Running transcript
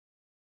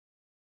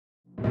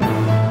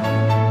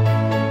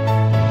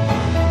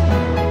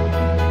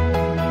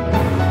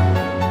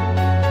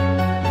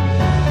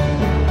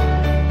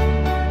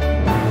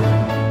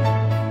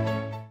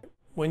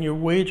When your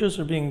wages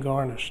are being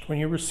garnished, when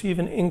you receive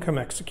an income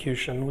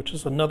execution, which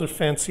is another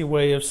fancy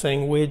way of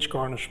saying wage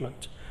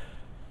garnishment,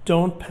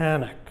 don't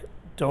panic.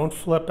 Don't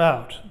flip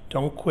out.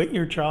 Don't quit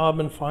your job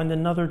and find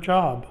another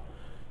job.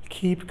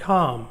 Keep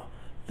calm.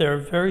 There are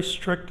very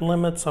strict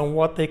limits on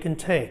what they can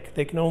take.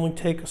 They can only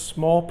take a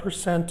small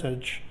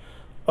percentage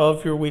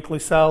of your weekly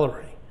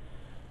salary.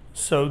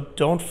 So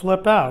don't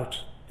flip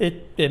out.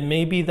 It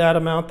may be that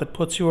amount that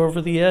puts you over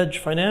the edge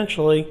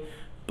financially,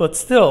 but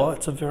still,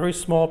 it's a very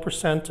small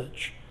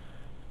percentage.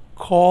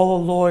 Call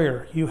a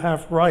lawyer. You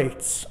have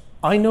rights.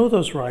 I know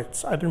those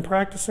rights. I've been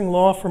practicing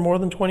law for more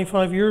than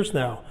 25 years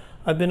now.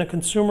 I've been a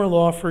consumer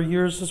law for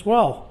years as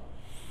well.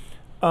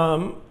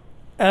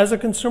 As a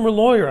consumer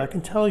lawyer, I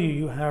can tell you,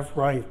 you have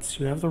rights.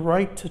 You have the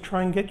right to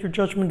try and get your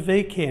judgment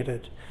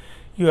vacated.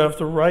 You have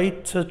the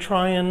right to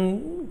try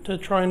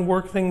and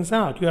work things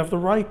out. You have the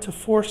right to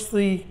force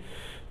the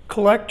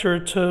collector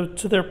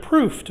to their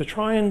proof, to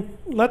try and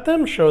let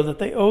them show that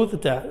they owe the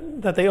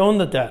debt, that they own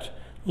the debt.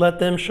 Let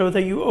them show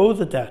that you owe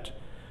the debt.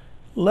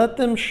 Let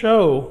them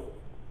show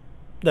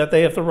that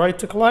they have the right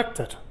to collect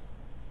it.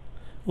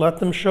 Let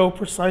them show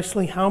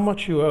precisely how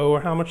much you owe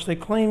or how much they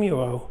claim you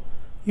owe.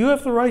 You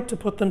have the right to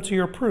put them to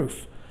your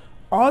proof.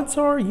 Odds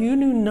are you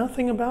knew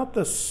nothing about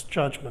this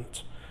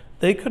judgment.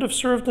 They could have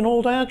served an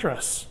old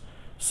address.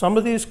 Some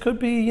of these could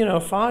be,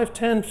 5,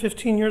 10,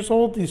 15 years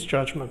old, these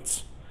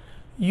judgments.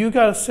 You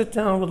got to sit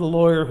down with a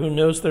lawyer who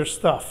knows their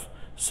stuff,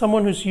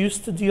 someone who's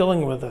used to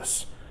dealing with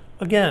this.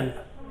 Again,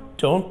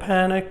 don't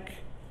panic,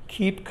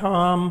 keep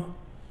calm,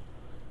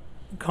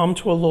 come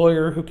to a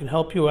lawyer who can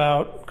help you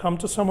out. Come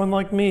to someone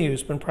like me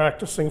who's been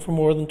practicing for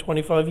more than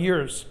 25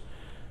 years.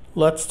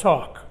 Let's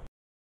talk.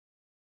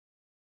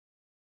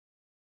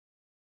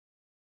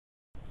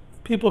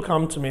 People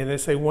come to me, they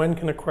say, when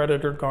can a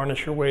creditor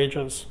garnish your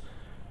wages?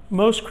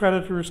 Most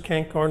creditors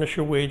can't garnish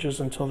your wages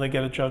until they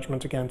get a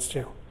judgment against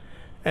you.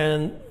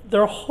 And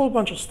there are a whole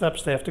bunch of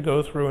steps they have to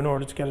go through in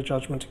order to get a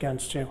judgment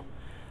against you.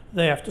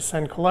 They have to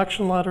send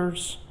collection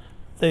letters.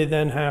 They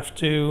then have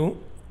to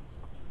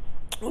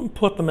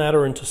put the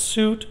matter into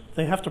suit.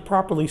 They have to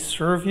properly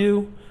serve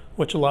you,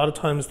 which a lot of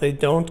times they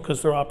don't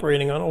because they're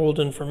operating on old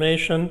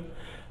information.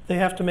 They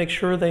have to make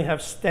sure they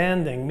have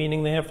standing,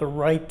 meaning they have the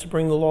right to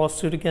bring the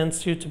lawsuit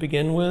against you to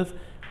begin with.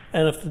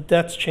 And if the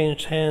debt's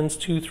changed hands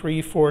 2,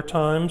 3, 4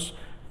 times,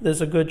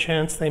 there's a good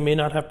chance they may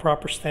not have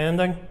proper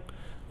standing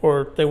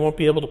or they won't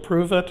be able to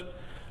prove it.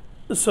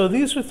 So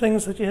these are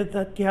things that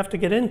you have to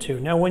get into.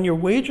 Now, when your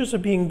wages are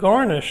being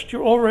garnished,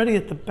 you're already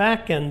at the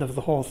back end of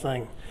the whole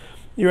thing.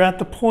 You're at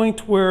the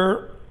point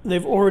where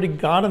they've already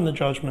gotten the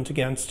judgment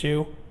against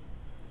you,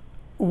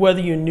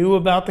 whether you knew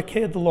about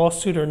the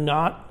lawsuit or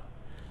not.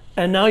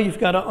 And now you've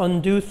got to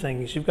undo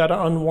things. You've got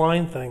to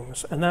unwind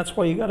things. And that's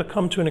why you got to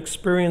come to an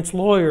experienced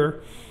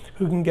lawyer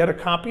who can get a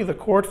copy of the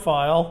court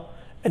file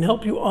and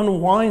help you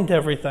unwind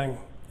everything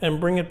and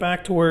bring it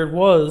back to where it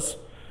was.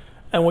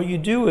 And what you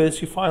do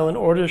is you file an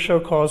order to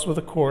show cause with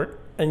the court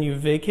and you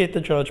vacate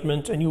the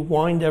judgment and you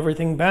wind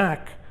everything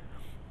back.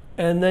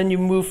 And then you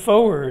move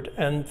forward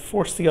and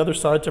force the other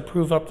side to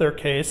prove up their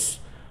case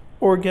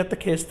or get the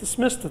case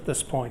dismissed at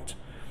this point.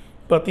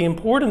 But the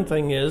important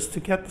thing is to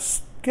get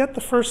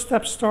the first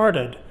step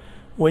started.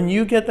 When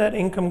you get that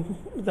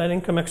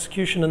income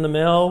execution in the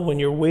mail, when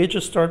your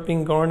wages start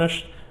being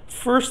garnished,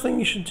 first thing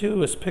you should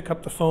do is pick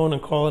up the phone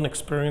and call an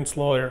experienced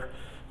lawyer.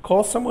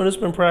 Call someone who's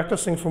been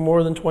practicing for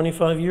more than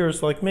 25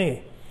 years like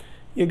me.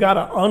 You got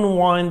to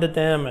unwind the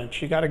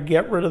damage. You got to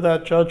get rid of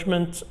that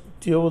judgment,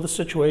 deal with the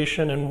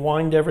situation, and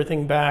wind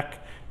everything back,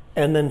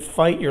 and then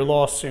fight your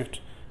lawsuit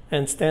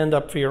and stand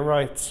up for your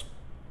rights.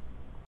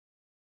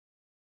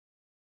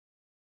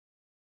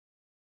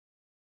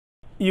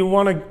 You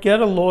want to get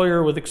a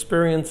lawyer with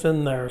experience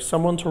in there,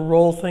 someone to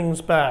roll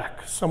things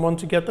back, someone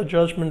to get the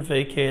judgment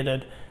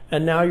vacated,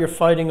 and now you're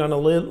fighting on a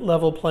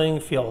level playing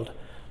field.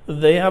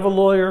 They have a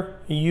lawyer,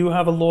 you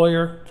have a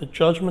lawyer, the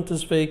judgment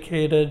is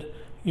vacated,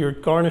 your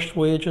garnished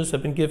wages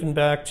have been given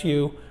back to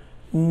you.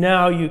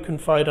 Now you can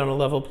fight on a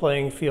level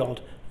playing field.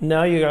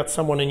 Now you got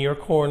someone in your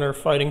corner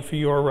fighting for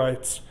your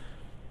rights.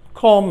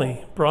 Call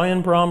me,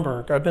 Brian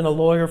Bromberg. I've been a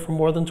lawyer for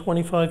more than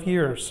 25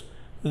 years.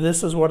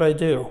 This is what I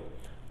do.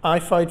 I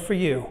fight for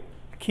you.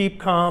 Keep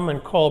calm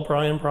and call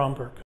Brian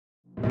Bromberg.